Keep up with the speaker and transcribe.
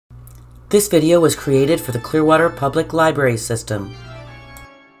This video was created for the Clearwater Public Library System.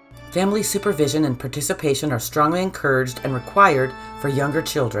 Family supervision and participation are strongly encouraged and required for younger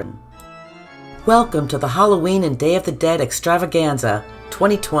children. Welcome to the Halloween and Day of the Dead Extravaganza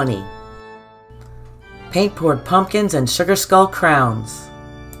 2020. Paint-poured pumpkins and sugar skull crowns.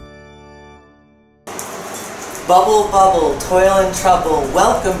 Bubble, bubble, toil and trouble,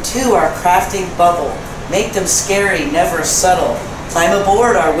 welcome to our crafting bubble. Make them scary, never subtle. Climb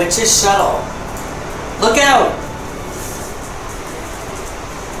aboard our witch's shuttle. Look out!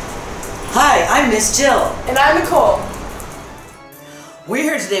 Hi, I'm Miss Jill. And I'm Nicole. We're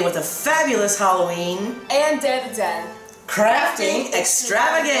here today with a fabulous Halloween And Dead the Dead crafting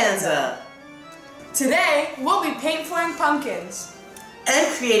extravaganza. Today, we'll be paint-pouring pumpkins.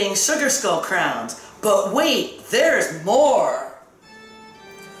 And creating sugar skull crowns. But wait, there's more!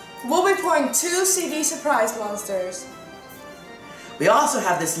 We'll be pouring 2 CD surprise monsters. We also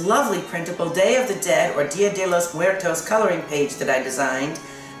have this lovely printable Day of the Dead or Dia de los Muertos coloring page that I designed,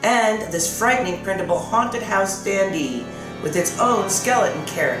 and this frightening printable haunted house standee with its own skeleton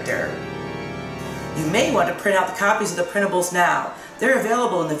character. You may want to print out the copies of the printables now. They're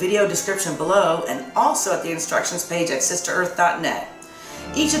available in the video description below and also at the instructions page at sisterearth.net.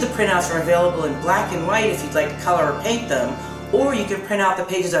 Each of the printouts are available in black and white if you'd like to color or paint them, or you can print out the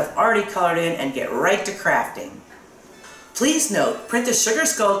pages I've already colored in and get right to crafting. Please note, print the sugar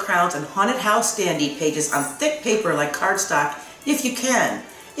skull crowns and haunted house standee pages on thick paper like cardstock if you can.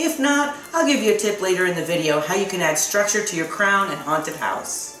 If not, I'll give you a tip later in the video how you can add structure to your crown and haunted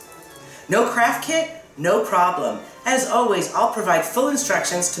house. No craft kit? No problem. As always, I'll provide full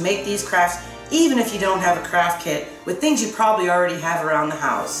instructions to make these crafts even if you don't have a craft kit with things you probably already have around the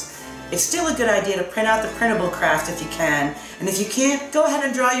house. It's still a good idea to print out the printable crafts if you can, and if you can't, go ahead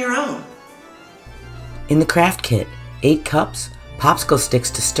and draw your own. In the craft kit, 8 cups, popsicle sticks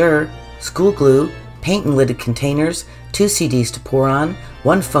to stir, school glue, paint and lidded containers, 2 CDs to pour on,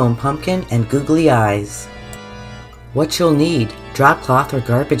 1 foam pumpkin, and googly eyes. What you'll need: drop cloth or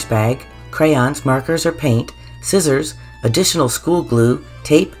garbage bag, crayons, markers, or paint, scissors, additional school glue,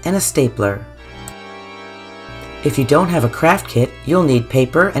 tape, and a stapler. If you don't have a craft kit, you'll need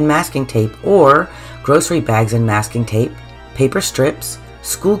paper and masking tape or grocery bags and masking tape, paper strips,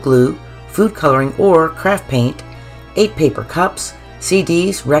 school glue, food coloring or craft paint, 8 paper cups,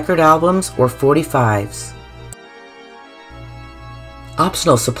 CDs, record albums, or 45s.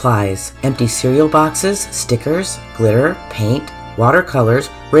 Optional supplies: empty cereal boxes, stickers, glitter, paint, watercolors,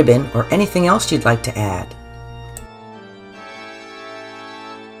 ribbon, or anything else you'd like to add.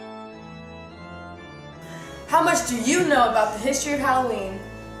 How much do you know about the history of Halloween?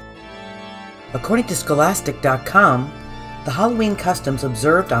 According to Scholastic.com, the Halloween customs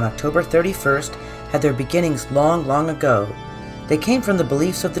observed on October 31st had their beginnings long, long ago. They came from the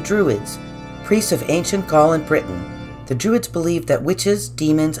beliefs of the Druids, priests of ancient Gaul and Britain. The Druids believed that witches,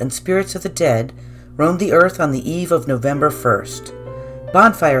 demons, and spirits of the dead roamed the earth on the eve of November 1st.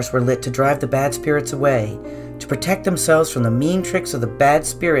 Bonfires were lit to drive the bad spirits away. To protect themselves from the mean tricks of the bad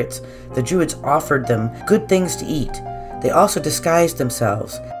spirits, the Druids offered them good things to eat. They also disguised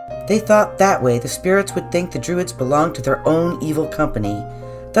themselves. They thought that way the spirits would think the Druids belonged to their own evil company.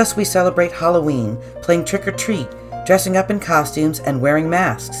 Thus we celebrate Halloween, playing trick-or-treat, dressing up in costumes, and wearing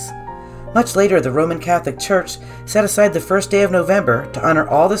masks. Much later, the Roman Catholic Church set aside the first day of November to honor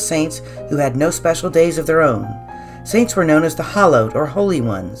all the saints who had no special days of their own. Saints were known as the hallowed or holy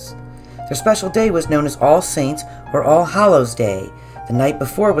ones. Their special day was known as All Saints or All Hallows Day. The night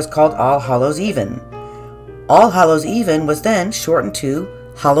before was called All Hallows Even. All Hallows Even was then shortened to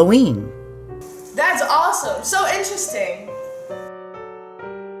Halloween. That's awesome! So interesting!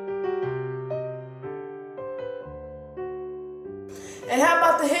 And how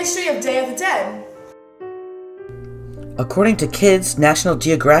about the history of Day of the Dead? According to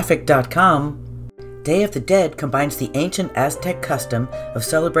KidsNationalGeographic.com, Day of the Dead combines the ancient Aztec custom of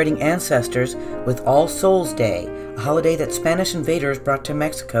celebrating ancestors with All Souls Day, a holiday that Spanish invaders brought to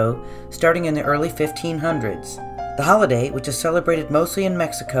Mexico starting in the early 1500s. The holiday, which is celebrated mostly in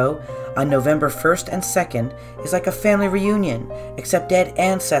Mexico on November 1st and 2nd, is like a family reunion, except dead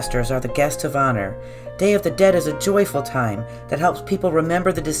ancestors are the guests of honor. Day of the Dead is a joyful time that helps people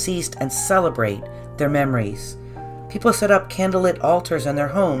remember the deceased and celebrate their memories. People set up candlelit altars in their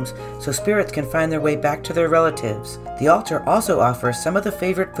homes so spirits can find their way back to their relatives. The altar also offers some of the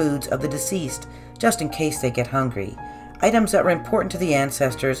favorite foods of the deceased, just in case they get hungry. Items that were important to the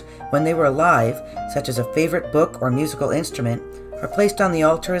ancestors when they were alive, such as a favorite book or musical instrument, are placed on the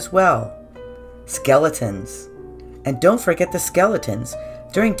altar as well. Skeletons. And don't forget the skeletons.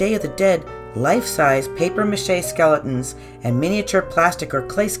 During Day of the Dead, Life-size papier-mâché skeletons and miniature plastic or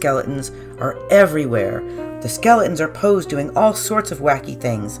clay skeletons are everywhere. The skeletons are posed doing all sorts of wacky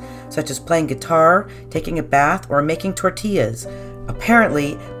things, such as playing guitar, taking a bath, or making tortillas.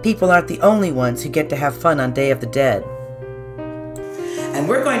 Apparently, people aren't the only ones who get to have fun on Day of the Dead. And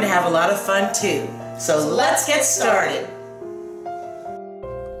we're going to have a lot of fun too. So let's get started.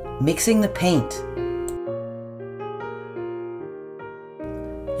 Mixing the paint.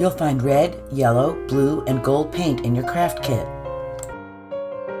 You'll find red, yellow, blue, and gold paint in your craft kit.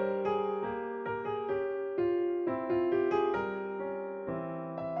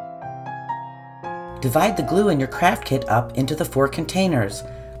 Divide the glue in your craft kit up into the 4 containers.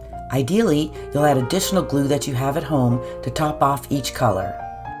 Ideally, you'll add additional glue that you have at home to top off each color.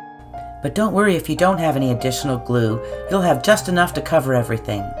 But don't worry if you don't have any additional glue, you'll have just enough to cover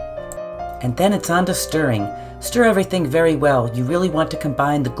everything. And then it's on to stirring. Stir everything very well. You really want to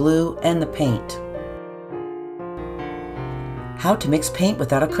combine the glue and the paint. How to mix paint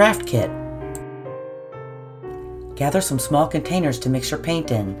without a craft kit. Gather some small containers to mix your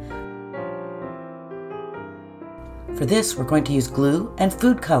paint in. For this, we're going to use glue and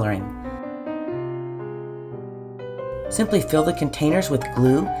food coloring. Simply fill the containers with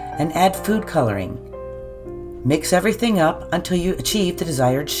glue and add food coloring. Mix everything up until you achieve the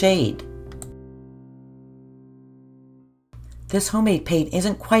desired shade. This homemade paint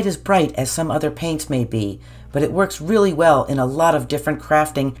isn't quite as bright as some other paints may be, but it works really well in a lot of different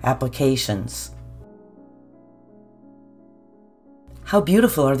crafting applications. How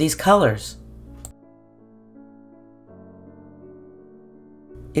beautiful are these colors?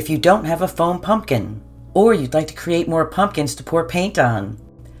 If you don't have a foam pumpkin, or you'd like to create more pumpkins to pour paint on,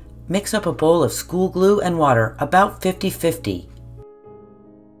 mix up a bowl of school glue and water about 50-50.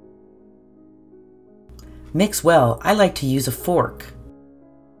 Mix well. I like to use a fork.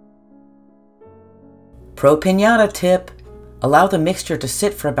 Pro piñata tip. Allow the mixture to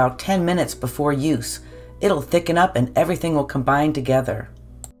sit for about 10 minutes before use. It'll thicken up and everything will combine together.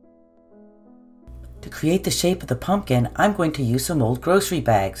 To create the shape of the pumpkin, I'm going to use some old grocery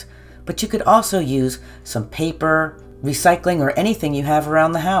bags, but you could also use some paper, recycling, or anything you have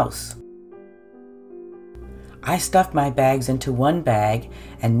around the house. I stuffed my bags into one bag,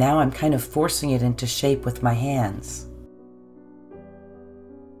 and now I'm kind of forcing it into shape with my hands.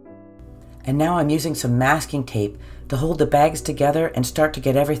 And now I'm using some masking tape to hold the bags together and start to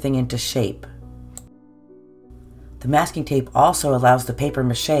get everything into shape. The masking tape also allows the paper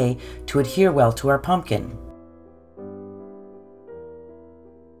mache to adhere well to our pumpkin.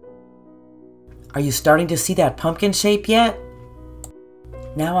 Are you starting to see that pumpkin shape yet?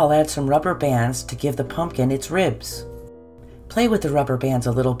 Now I'll add some rubber bands to give the pumpkin its ribs. Play with the rubber bands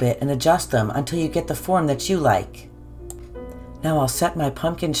a little bit and adjust them until you get the form that you like. Now I'll set my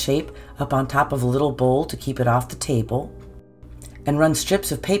pumpkin shape up on top of a little bowl to keep it off the table, and run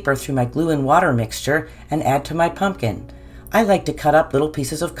strips of paper through my glue and water mixture and add to my pumpkin. I like to cut up little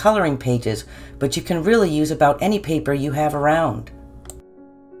pieces of coloring pages, but you can really use about any paper you have around.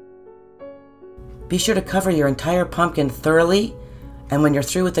 Be sure to cover your entire pumpkin thoroughly, and when you're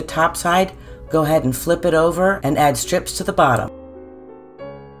through with the top side, go ahead and flip it over and add strips to the bottom.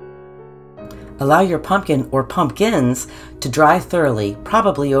 Allow your pumpkin or pumpkins to dry thoroughly,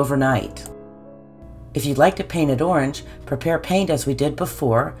 probably overnight. If you'd like to paint it orange, prepare paint as we did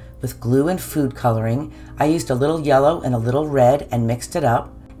before with glue and food coloring. I used a little yellow and a little red and mixed it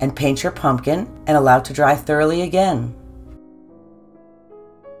up, and paint your pumpkin and allow to dry thoroughly again.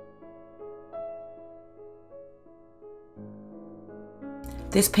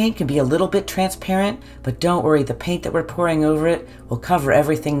 This paint can be a little bit transparent, but don't worry, the paint that we're pouring over it will cover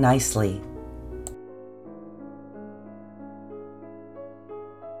everything nicely.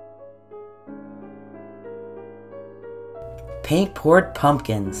 Paint poured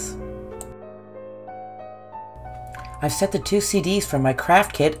pumpkins. I've set the 2 CDs from my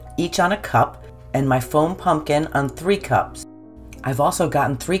craft kit each on a cup and my foam pumpkin on 3 cups. I've also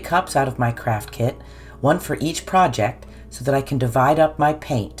gotten 3 cups out of my craft kit, one for each project, so that I can divide up my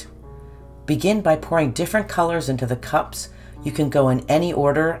paint. Begin by pouring different colors into the cups. You can go in any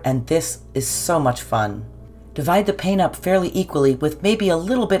order, and this is so much fun. Divide the paint up fairly equally with maybe a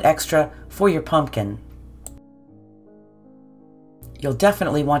little bit extra for your pumpkin. You'll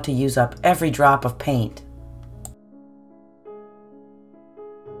definitely want to use up every drop of paint.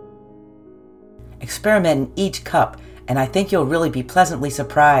 Experiment in each cup, and I think you'll really be pleasantly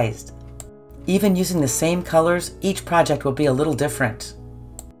surprised. Even using the same colors, each project will be a little different.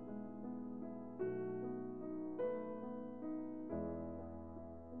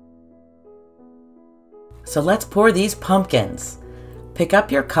 So let's pour these pumpkins. Pick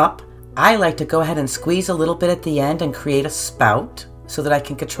up your cup. I like to go ahead and squeeze a little bit at the end and create a spout so that I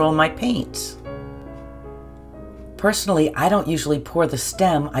can control my paints. Personally, I don't usually pour the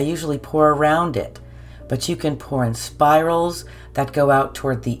stem, I usually pour around it. But you can pour in spirals that go out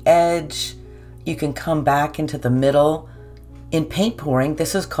toward the edge. You can come back into the middle. In paint pouring,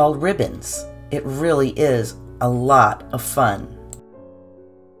 this is called ribbons. It really is a lot of fun.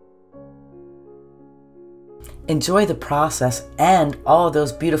 Enjoy the process and all of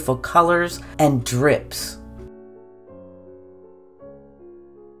those beautiful colors and drips.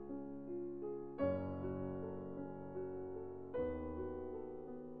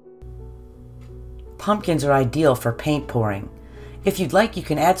 Pumpkins are ideal for paint pouring. If you'd like, you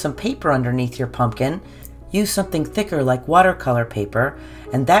can add some paper underneath your pumpkin. Use something thicker like watercolor paper,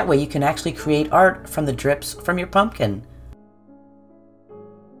 and that way you can actually create art from the drips from your pumpkin.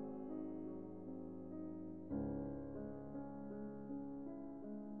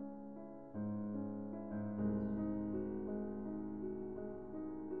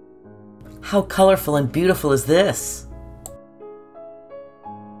 How colorful and beautiful is this?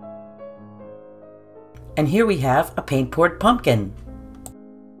 And here we have a paint-poured pumpkin.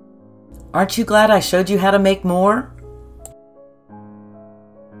 Aren't you glad I showed you how to make more?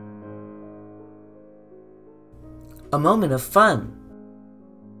 A moment of fun.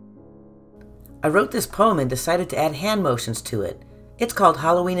 I wrote this poem and decided to add hand motions to it. It's called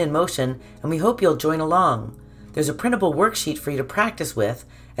Halloween in Motion, and we hope you'll join along. There's a printable worksheet for you to practice with,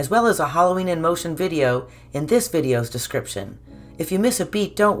 as well as a Halloween in Motion video in this video's description. If you miss a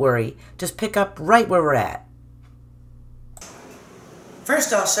beat, don't worry. Just pick up right where we're at.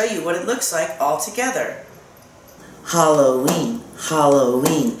 First, I'll show you what it looks like all together. Halloween,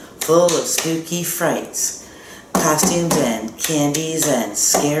 Halloween, full of spooky frights. Costumes and candies and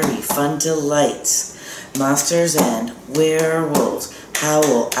scary fun delights. Monsters and werewolves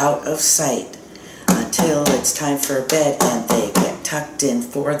howl out of sight until it's time for bed and they get tucked in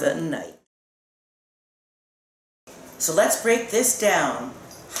for the night. So let's break this down.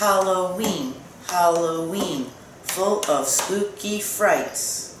 Halloween, Halloween, full of spooky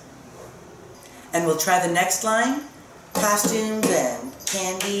frights. And we'll try the next line. Costumes and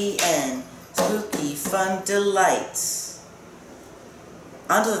candy and spooky fun delights.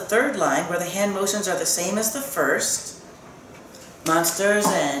 On to the third line where the hand motions are the same as the first. Monsters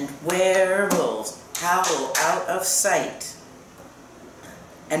and werewolves howl out of sight.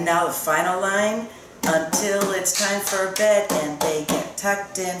 And now the final line. Until it's time for bed and they get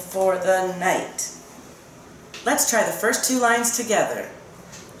tucked in for the night. Let's try the first two lines together.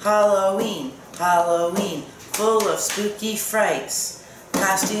 Halloween, Halloween, full of spooky frights.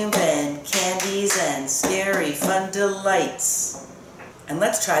 Costumes and candies and scary fun delights. And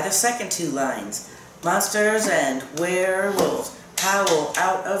let's try the second two lines. Monsters and werewolves howl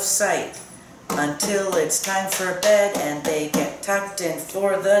out of sight. Until it's time for bed and they get tucked in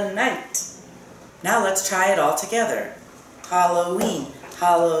for the night. Now let's try it all together. Halloween,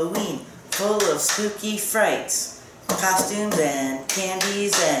 Halloween, full of spooky frights. Costumes and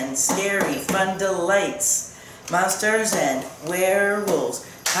candies and scary fun delights. Monsters and werewolves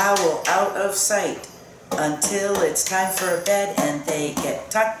howl out of sight. Until it's time for bed and they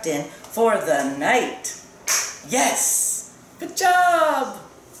get tucked in for the night. Yes! Good job!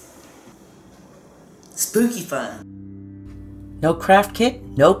 Spooky fun. No craft kit,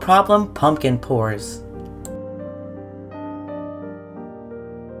 no problem, pumpkin pours.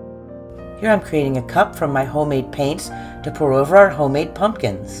 Here I'm creating a cup from my homemade paints to pour over our homemade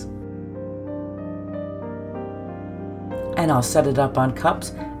pumpkins. And I'll set it up on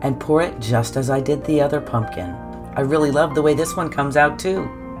cups and pour it just as I did the other pumpkin. I really love the way this one comes out too.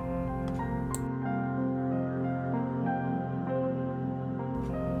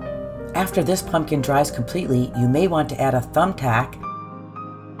 After this pumpkin dries completely, you may want to add a thumbtack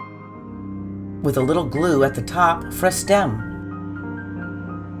with a little glue at the top for a stem.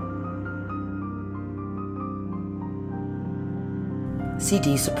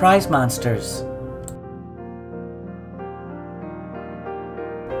 CD Surprise Monsters.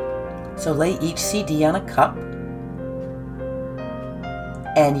 So lay each CD on a cup,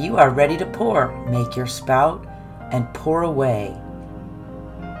 and you are ready to pour. Make your spout and pour away.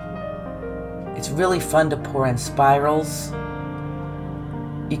 It's really fun to pour in spirals.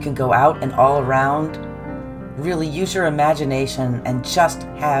 You can go out and all around. Really use your imagination and just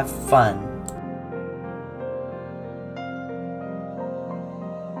have fun.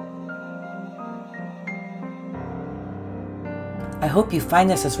 I hope you find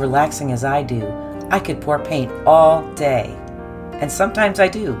this as relaxing as I do. I could pour paint all day, and sometimes I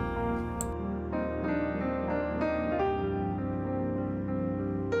do.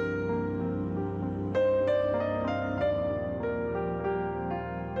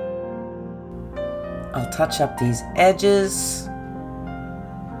 I'll touch up these edges.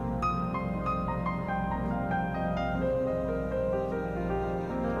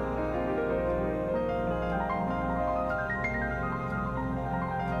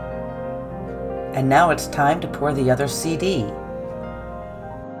 And now it's time to pour the other CD.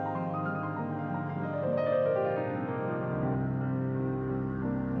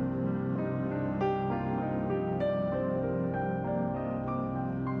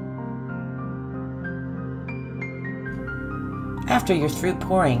 After you're through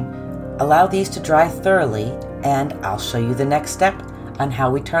pouring, allow these to dry thoroughly, and I'll show you the next step on how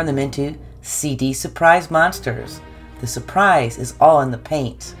we turn them into CD surprise monsters. The surprise is all in the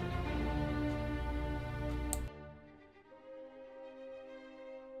paint.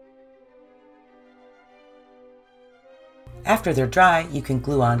 After they're dry, you can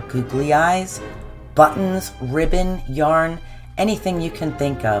glue on googly eyes, buttons, ribbon, yarn, anything you can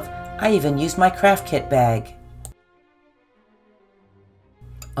think of. I even used my craft kit bag.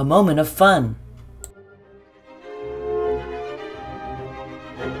 A moment of fun.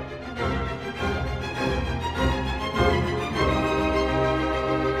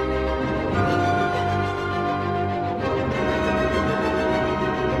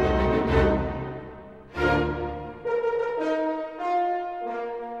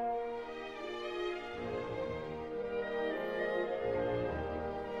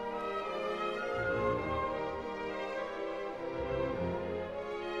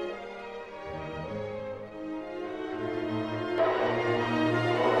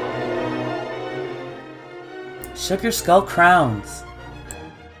 Sugar skull crowns.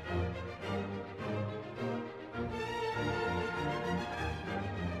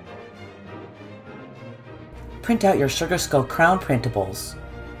 Print out your sugar skull crown printables.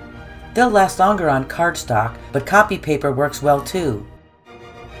 They'll last longer on cardstock, but copy paper works well too.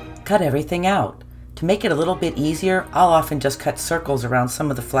 Cut everything out. To make it a little bit easier, I'll often just cut circles around some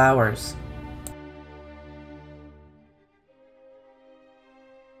of the flowers.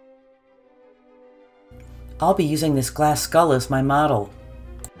 I'll be using this glass skull as my model.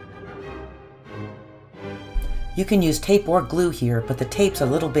 You can use tape or glue here, but the tape's a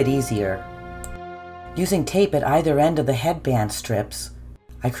little bit easier. Using tape at either end of the headband strips,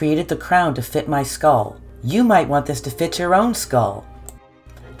 I created the crown to fit my skull. You might want this to fit your own skull.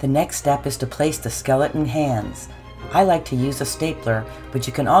 The next step is to place the skeleton hands. I like to use a stapler, but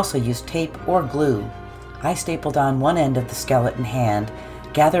you can also use tape or glue. I stapled on one end of the skeleton hand,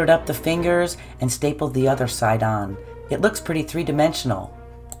 gathered up the fingers, and stapled the other side on. It looks pretty three-dimensional.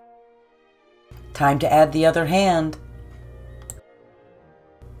 Time to add the other hand.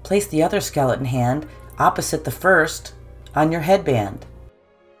 Place the other skeleton hand opposite the first on your headband.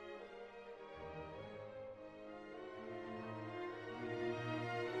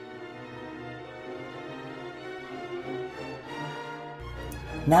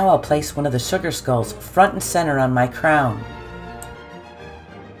 Now I'll place one of the sugar skulls front and center on my crown.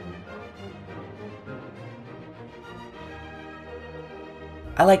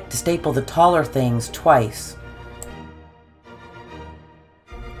 I like to staple the taller things twice.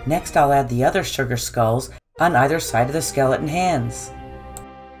 Next, I'll add the other sugar skulls on either side of the skeleton hands.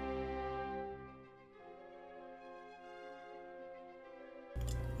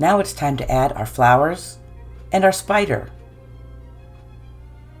 Now it's time to add our flowers and our spider.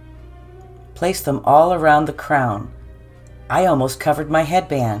 Place them all around the crown. I almost covered my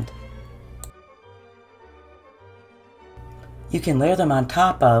headband. You can layer them on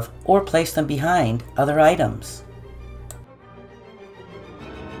top of or place them behind other items.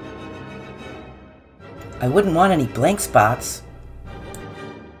 I wouldn't want any blank spots.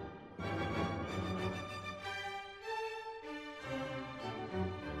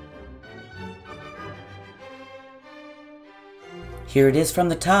 Here it is from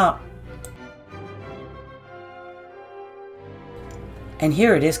the top. And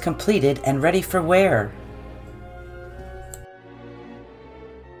here it is completed and ready for wear.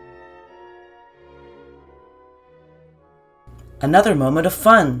 Another moment of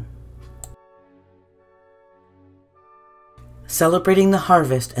fun. Celebrating the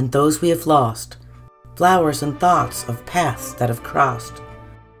harvest and those we have lost. Flowers and thoughts of paths that have crossed.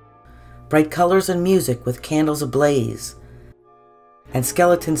 Bright colors and music with candles ablaze. And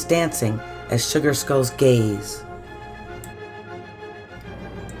skeletons dancing as sugar skulls gaze.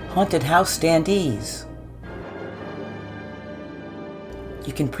 Haunted house standees.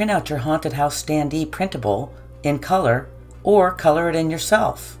 You can print out your haunted house standee printable in color or color it in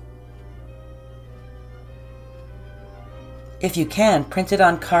yourself. If you can, print it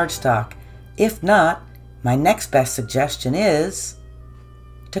on cardstock. If not, my next best suggestion is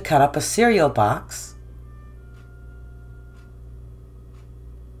to cut up a cereal box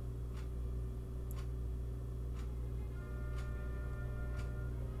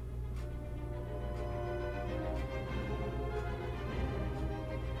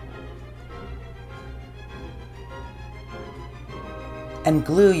and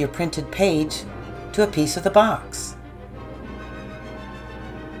glue your printed page to a piece of the box.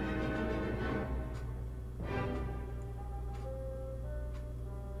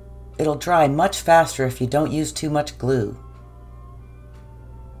 It'll dry much faster if you don't use too much glue.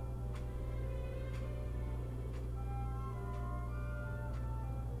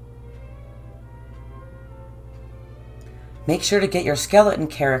 Make sure to get your skeleton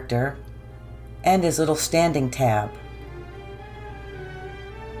character and his little standing tab.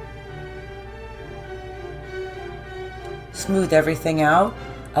 Smooth everything out,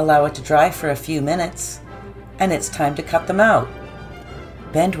 allow it to dry for a few minutes, and it's time to cut them out.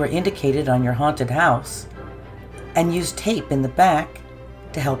 Bend where indicated on your haunted house, and use tape in the back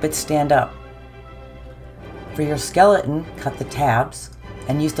to help it stand up. For your skeleton, cut the tabs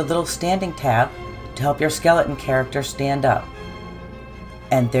and use the little standing tab to help your skeleton character stand up.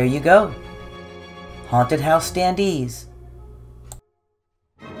 And there you go. Haunted house standees.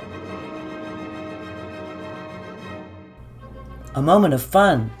 A moment of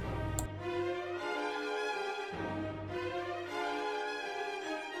fun.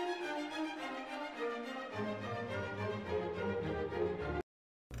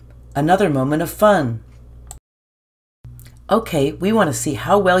 Another moment of fun. Okay, we want to see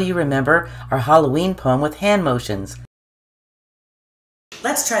how well you remember our Halloween poem with hand motions.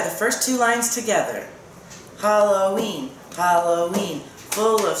 Let's try the first two lines together. Halloween, Halloween,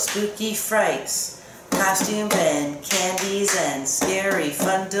 full of spooky frights, costumes and candies and scary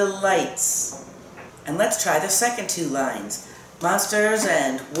fun delights. And let's try the second two lines. Monsters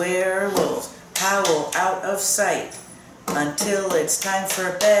and werewolves howl out of sight until it's time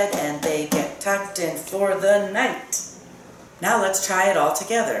for bed and they get tucked in for the night. Now let's try it all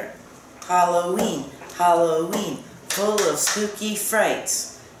together. Halloween, Halloween, full of spooky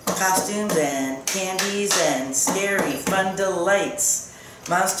frights, costumes and candies and scary fun delights.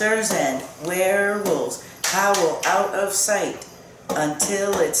 Monsters and werewolves howl out of sight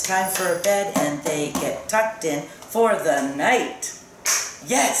until it's time for bed and they get tucked in for the night.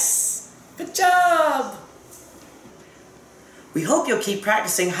 Yes! Good job! We hope you'll keep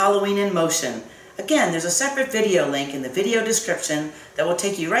practicing Halloween in motion. Again, there's a separate video link in the video description that will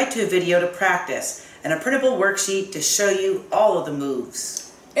take you right to a video to practice and a printable worksheet to show you all of the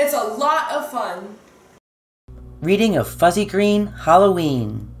moves. It's a lot of fun. Reading of Fuzzy Green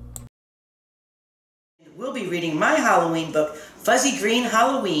Halloween. We'll be reading my Halloween book, Fuzzy Green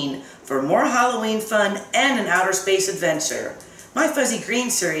Halloween, for more Halloween fun and an outer space adventure. My Fuzzy Green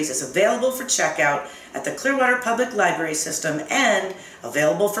series is available for checkout at the Clearwater Public Library System and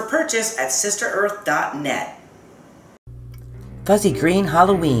available for purchase at sisterearth.net. Fuzzy Green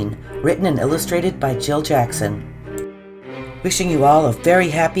Halloween, written and illustrated by Jill Jackson. Wishing you all a very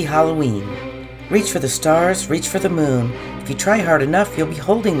happy Halloween. Reach for the stars, reach for the moon. If you try hard enough, you'll be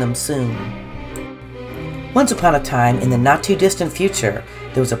holding them soon. Once upon a time, in the not-too-distant future,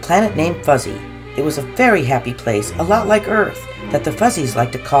 there was a planet named Fuzzy. It was a very happy place, a lot like Earth, that the Fuzzies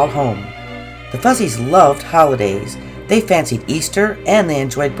like to call home. The Fuzzies loved holidays. They fancied Easter and they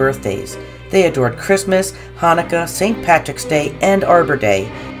enjoyed birthdays. They adored Christmas, Hanukkah, St. Patrick's Day, and Arbor Day.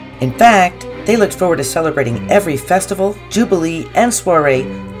 In fact, they looked forward to celebrating every festival, jubilee, and soiree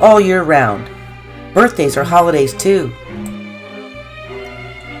all year round. Birthdays are holidays too.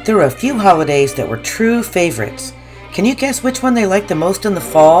 There were a few holidays that were true favorites. Can you guess which one they liked the most in the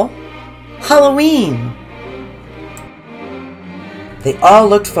fall? Halloween! They all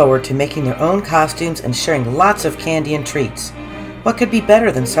looked forward to making their own costumes and sharing lots of candy and treats. What could be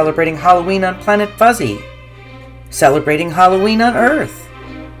better than celebrating Halloween on Planet Fuzzy? Celebrating Halloween on Earth!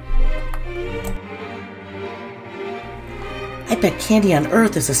 I bet candy on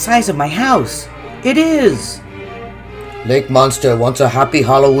Earth is the size of my house. It is! Lake Monster wants a happy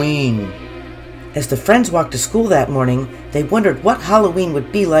Halloween. As the friends walked to school that morning, they wondered what Halloween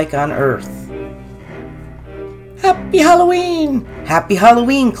would be like on Earth. Happy Halloween! Happy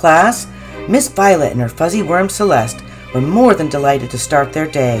Halloween, class! Miss Violet and her fuzzy worm Celeste were more than delighted to start their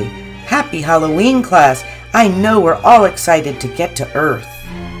day. Happy Halloween, class! I know we're all excited to get to Earth.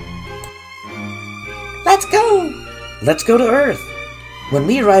 Let's go! Let's go to Earth. When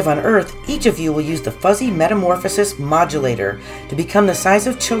we arrive on Earth, each of you will use the Fuzzy Metamorphosis Modulator to become the size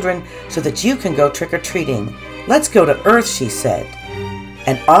of children so that you can go trick-or-treating. Let's go to Earth, she said.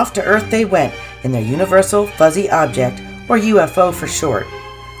 And off to Earth they went in their Universal Fuzzy Object, or UFO for short.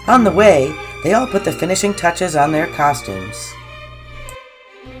 On the way, they all put the finishing touches on their costumes.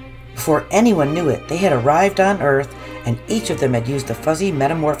 Before anyone knew it, they had arrived on Earth, and each of them had used the Fuzzy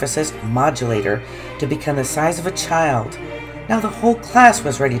Metamorphosis Modulator to become the size of a child. Now the whole class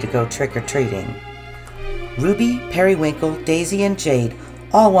was ready to go trick-or-treating. Ruby, Periwinkle, Daisy, and Jade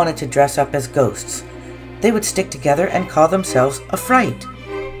all wanted to dress up as ghosts. They would stick together and call themselves a fright.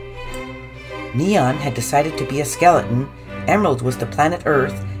 Neon had decided to be a skeleton, Emerald was the planet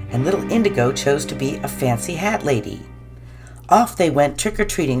Earth, and little Indigo chose to be a fancy hat lady. Off they went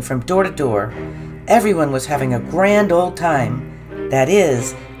trick-or-treating from door to door. Everyone was having a grand old time. That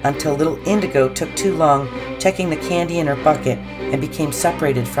is, until little Indigo took too long checking the candy in her bucket and became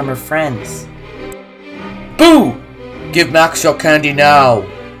separated from her friends. Boo! Give Max your candy now!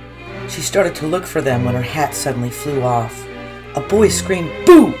 She started to look for them when her hat suddenly flew off. A boy screamed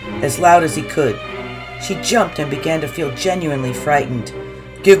 "Boo!" as loud as he could. She jumped and began to feel genuinely frightened.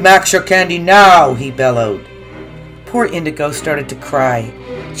 Give Max your candy now, he bellowed. Poor Indigo started to cry.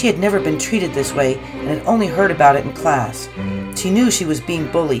 She had never been treated this way and had only heard about it in class. She knew she was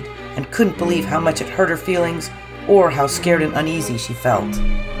being bullied and couldn't believe how much it hurt her feelings or how scared and uneasy she felt.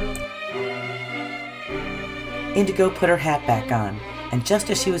 Indigo put her hat back on, and just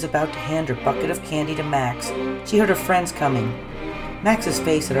as she was about to hand her bucket of candy to Max, she heard her friends coming. Max's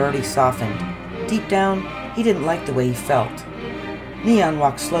face had already softened. Deep down, he didn't like the way he felt. Neon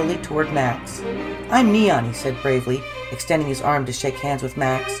walked slowly toward Max. "I'm Neon," he said bravely, extending his arm to shake hands with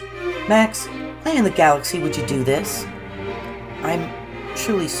Max. "Max, why in the galaxy would you do this?" "I'm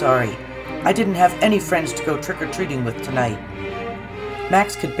truly sorry. I didn't have any friends to go trick-or-treating with tonight."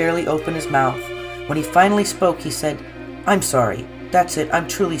 Max could barely open his mouth. When he finally spoke, he said, "I'm sorry. That's it. I'm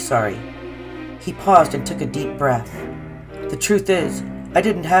truly sorry." He paused and took a deep breath. "The truth is, I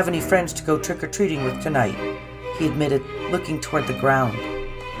didn't have any friends to go trick-or-treating with tonight," he admitted, looking toward the ground.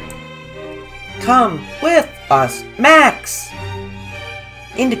 "Come with us, Max!"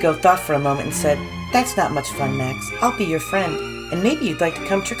 Indigo thought for a moment and said, "That's not much fun, Max. I'll be your friend, and maybe you'd like to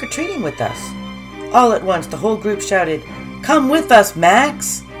come trick-or-treating with us." All at once, the whole group shouted, "Come with us,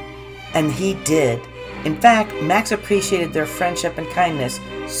 Max!" And he did. In fact, Max appreciated their friendship and kindness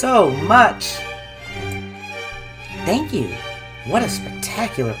so much. "Thank you. What a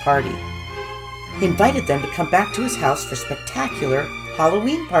spectacular party." He invited them to come back to his house for a spectacular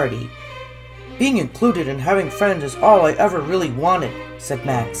Halloween party. "Being included and having friends is all I ever really wanted," said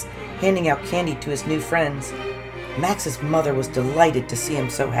Max, handing out candy to his new friends. Max's mother was delighted to see him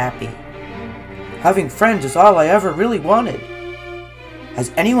so happy. "Having friends is all I ever really wanted." "Has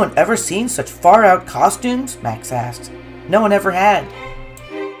anyone ever seen such far-out costumes?" Max asked. No one ever had.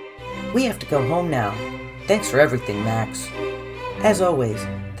 "We have to go home now. Thanks for everything, Max." As always,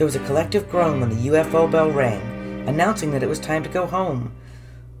 there was a collective groan when the UFO bell rang, announcing that it was time to go home.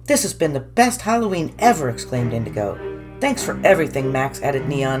 "This has been the best Halloween ever!" exclaimed Indigo. "Thanks for everything, Max," added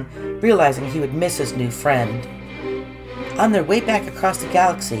Neon, realizing he would miss his new friend. On their way back across the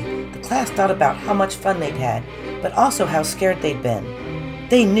galaxy, the class thought about how much fun they'd had, but also how scared they'd been.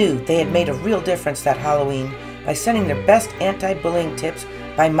 They knew they had made a real difference that Halloween by sending their best anti-bullying tips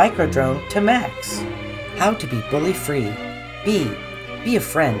by microdrone to Max. How to be bully-free. Be a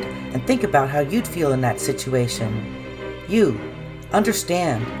friend, and think about how you'd feel in that situation.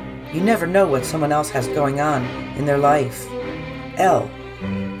 Understand. You never know what someone else has going on in their life.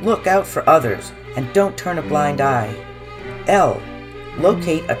 Look out for others, and don't turn a blind eye.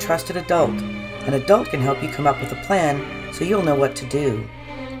 Locate a trusted adult. An adult can help you come up with a plan so you'll know what to do.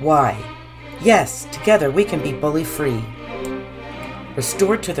 Why? Yes, together we can be bully-free.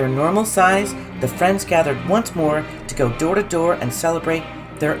 Restored to their normal size, the friends gathered once more to go door to door and celebrate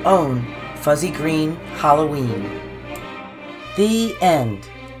their own fuzzy green Halloween. The end.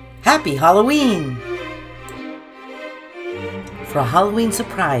 Happy Halloween! For a Halloween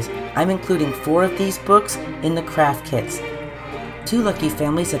surprise, I'm including 4 of these books in the craft kits. 2 lucky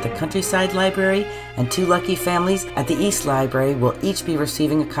families at the Countryside Library and 2 lucky families at the East Library will each be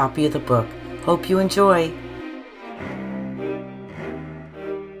receiving a copy of the book. Hope you enjoy!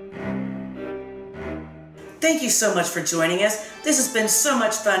 Thank you so much for joining us. This has been so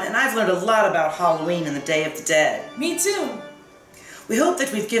much fun, and I've learned a lot about Halloween and the Day of the Dead. Me too! We hope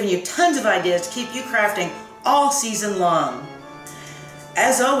that we've given you tons of ideas to keep you crafting all season long.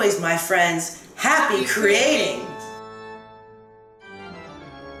 As always, my friends, happy creating!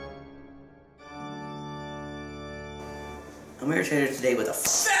 I'm here today with a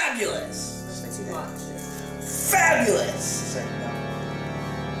fabulous! Fabulous!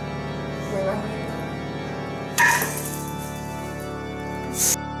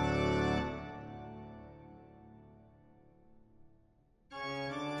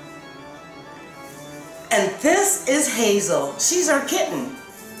 And this is Hazel. She's our kitten.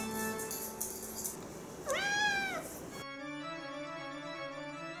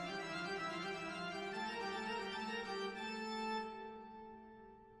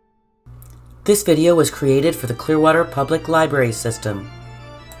 This video was created for the Clearwater Public Library System.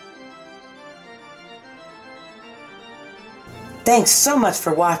 Thanks so much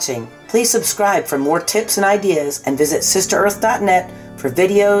for watching. Please subscribe for more tips and ideas and visit sisterearth.net for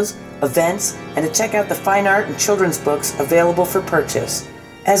videos, events, and to check out the fine art and children's books available for purchase.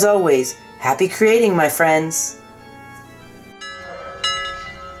 As always, happy creating, my friends!